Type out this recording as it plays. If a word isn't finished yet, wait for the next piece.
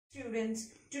students.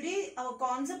 Today our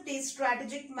concept is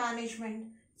strategic management.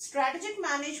 Strategic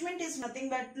management is nothing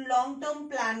but long-term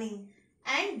planning,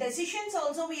 and decisions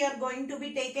also we are going to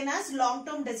be taken as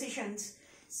long-term decisions.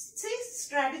 See,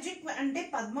 strategic ante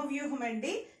Padma Vyuham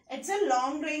andi. It's a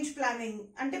long-range planning.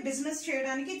 Ante business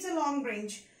cheyadaniki it's a long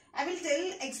range. I will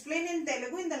explain in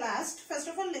Telugu in the last. First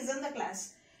of all, listen the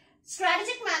class.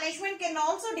 Strategic management can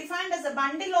also be defined as a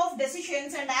bundle of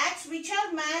decisions and acts which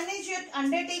are managed,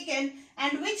 undertaken,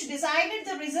 and which decided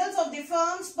the results of the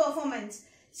firm's performance.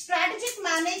 Strategic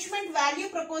management value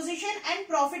proposition and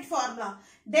profit formula.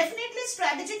 Definitely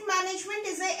strategic management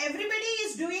is everybody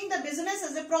is doing the business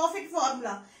as a profit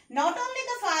formula. Not only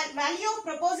the value of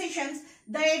propositions,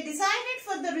 they decided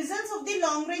for the results of the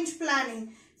long range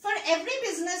planning. For every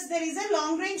business, there is a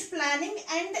long range planning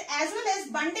and as well as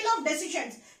bundle of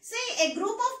decisions. Say a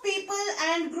group of people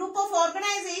and group of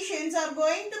organizations are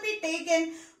going to be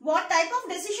taken. What type of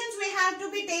decisions we have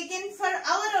to be taken for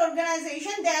our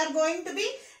organization? They are going to be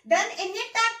done in a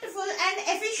tactful and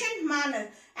efficient manner.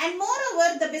 And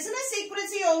moreover, the business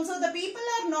secrecy also, the people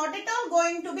are not at all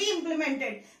going to be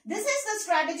implemented. This is the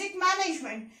strategic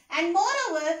management. And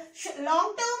moreover,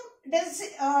 long-term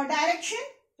direction,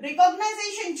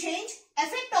 recognition change,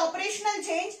 affect operational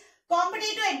change,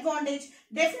 competitive advantage.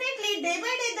 Definitely day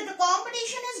by day the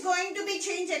competition is going to be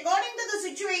changed according to the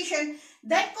situation.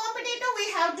 That competitor we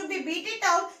have to be beat it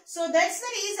out. So that's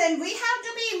the reason we have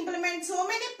to be implement so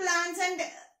many plans and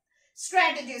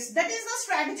strategies. That is the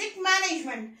strategic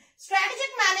management.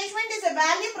 Strategic management is a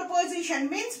value proposition,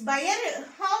 means buyer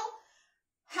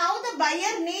how the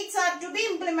buyer needs are to be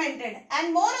implemented,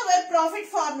 and moreover profit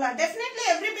formula. Definitely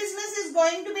every business is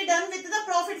going to be done with the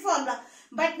profit formula.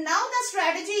 But now the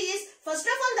strategy is, first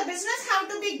of all, the business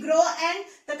have to be grow and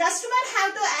the customer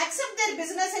have to accept their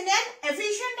business in an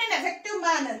efficient and effective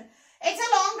manner. It's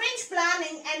a long range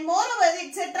planning and moreover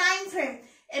it's a time frame.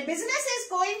 A business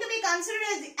is going to be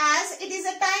considered as it is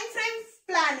a time frame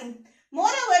planning.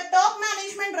 Moreover, top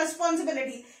management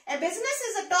responsibility. A business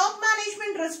is a top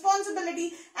management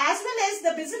responsibility as well as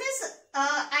the business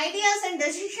ideas and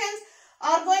decisions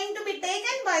are going to be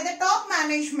taken by the top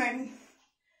management.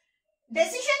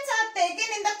 Decisions are taken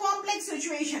in the complex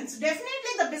situations.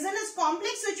 Definitely the business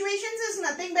complex situations is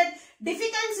nothing but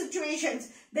difficult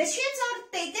situations. Decisions are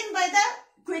taken by the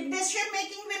quick decision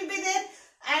making will be there.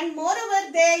 And moreover,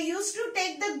 they used to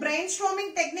take the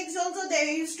brainstorming techniques also,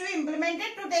 they used to implement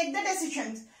it to take the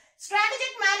decisions.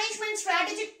 Strategic management,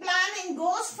 strategic planning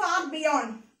goes far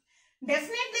beyond.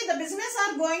 Definitely the business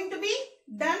are going to be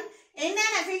done in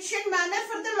an efficient manner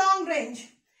for the long range.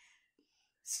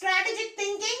 Strategic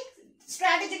thinking,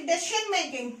 strategic decision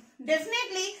making.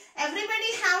 Definitely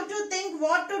everybody have to think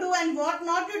what to do and what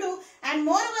not to do, and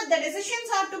moreover the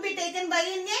decisions are to be taken by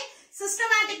in a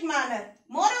systematic manner.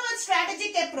 Moreover,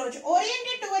 strategic approach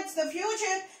oriented towards the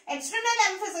future, external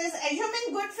emphasis,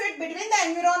 assuming good fit between the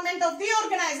environment of the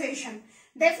organization.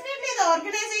 Definitely the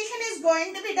organization is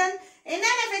going to be done in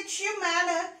an effective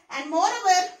manner and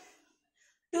moreover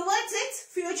towards its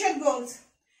future goals.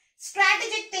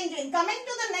 Strategic thinking. Coming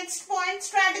to the next point,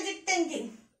 strategic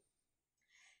thinking.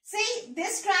 See,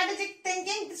 this strategic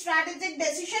thinking, strategic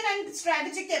decision and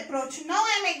strategic approach. Now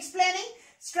I am explaining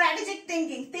strategic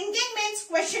thinking. Thinking means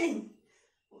questioning.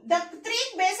 The three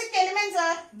basic elements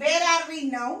are, where are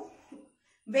we now?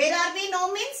 Where are we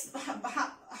now means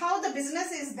how the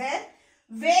business is there.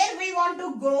 Where we want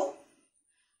to go.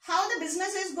 How the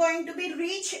business is going to be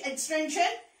reach extension.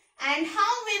 And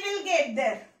how we will get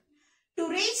there. To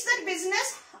reach that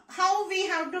business, how we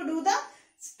have to do the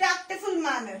tactful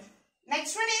manner.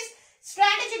 Next one is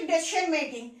strategic decision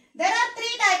making. There are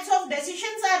three types of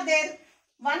decisions are there.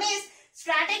 One is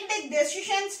strategic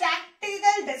decisions,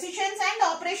 tactical decisions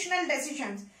and operational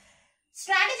decisions.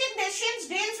 Strategic decisions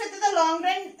deals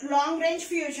with the long range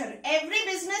future. Every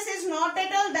business is not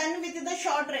at all done with the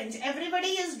short range. Everybody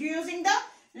is using the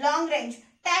long range.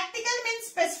 Tactical means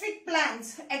specific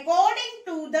plans according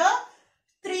to the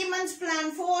 3 months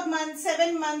plan, 4 months,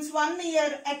 7 months, 1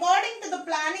 year. According to the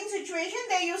planning situation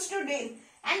they used to deal.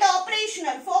 And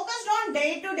operational, focused on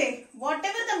day to day.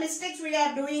 Whatever the mistakes we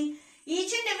are doing,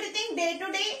 each and everything day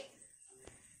to day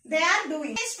they are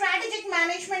doing. A strategic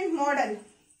management model.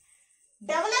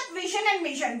 Develop vision and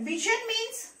mission. Vision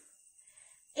means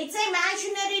it's an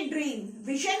imaginary dream.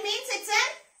 Vision means it's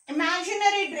an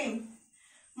imaginary dream.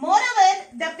 Moreover,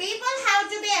 the people have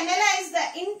to be analyzed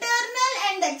the internal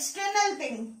and external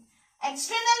thing.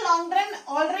 External long run,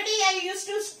 already I used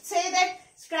to say that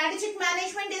strategic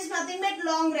management is nothing but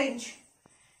long range.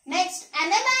 Next,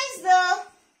 analyze the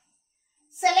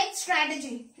select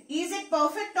strategy. Is it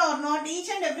perfect or not? Each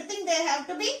and everything they have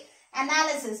to be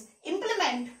analysis.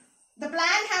 Implement.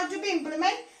 plan have to be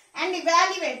implemented and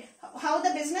evaluate how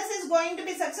the business is going to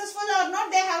be successful or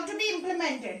not. They have to be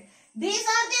implemented. These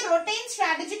are the routine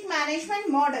strategic management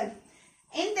model.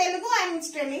 In Telugu, I am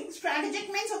telling strategic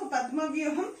means oka padma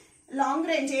vyuham, long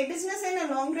range. A business in a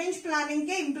long range planning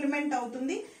ke implement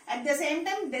avutundi. At the same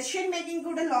time, decision making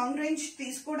kuda long range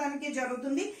తీసుకోవడానికి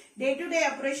జరుగుతుంది. Day to day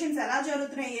operations ఎలా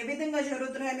జరుగుతున్నాయి, ఏ విధంగా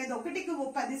జరుగుతున్నాయి అనేది ఒకటికి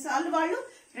 10 సార్లు వాళ్ళు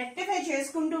రెక్టిఫై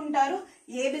చేసుకుంటూ ఉంటారు.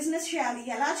 ఏ బిజినెస్ చేయాలి,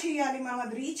 ఎలా చేయాలి, మనం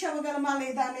అది రీచ్ అవ్వగలమా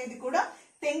లేదా అనేది కూడా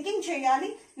థింకింగ్ చేయాలి.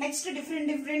 నెక్స్ట్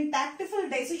డిఫరెంట్ టాక్టిఫుల్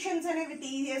డెసిషన్స్ అనేవి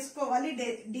తీసుకోవాలి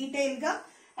డీటెయిల్ గా.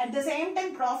 At the same time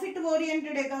profit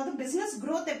ఓరియంటెడే కాదు, బిజినెస్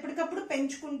గ్రోత్ ఎప్పటికప్పుడు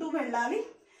పెంచుకుంటూ వెళ్ళాలి.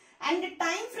 అండ్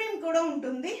టైం ఫ్రేమ్ కూడా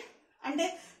ఉంటుంది. అంటే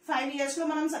 5 years లో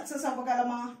మనం సక్సెస్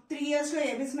అవ్వగలమా, 3 years లో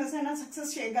ఏ బిజినెస్ అయినా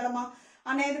సక్సెస్ చేయగలమా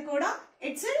అనేది కూడా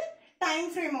it's time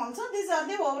frame also. These are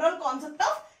the overall concept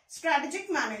of strategic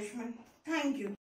management. Thank you.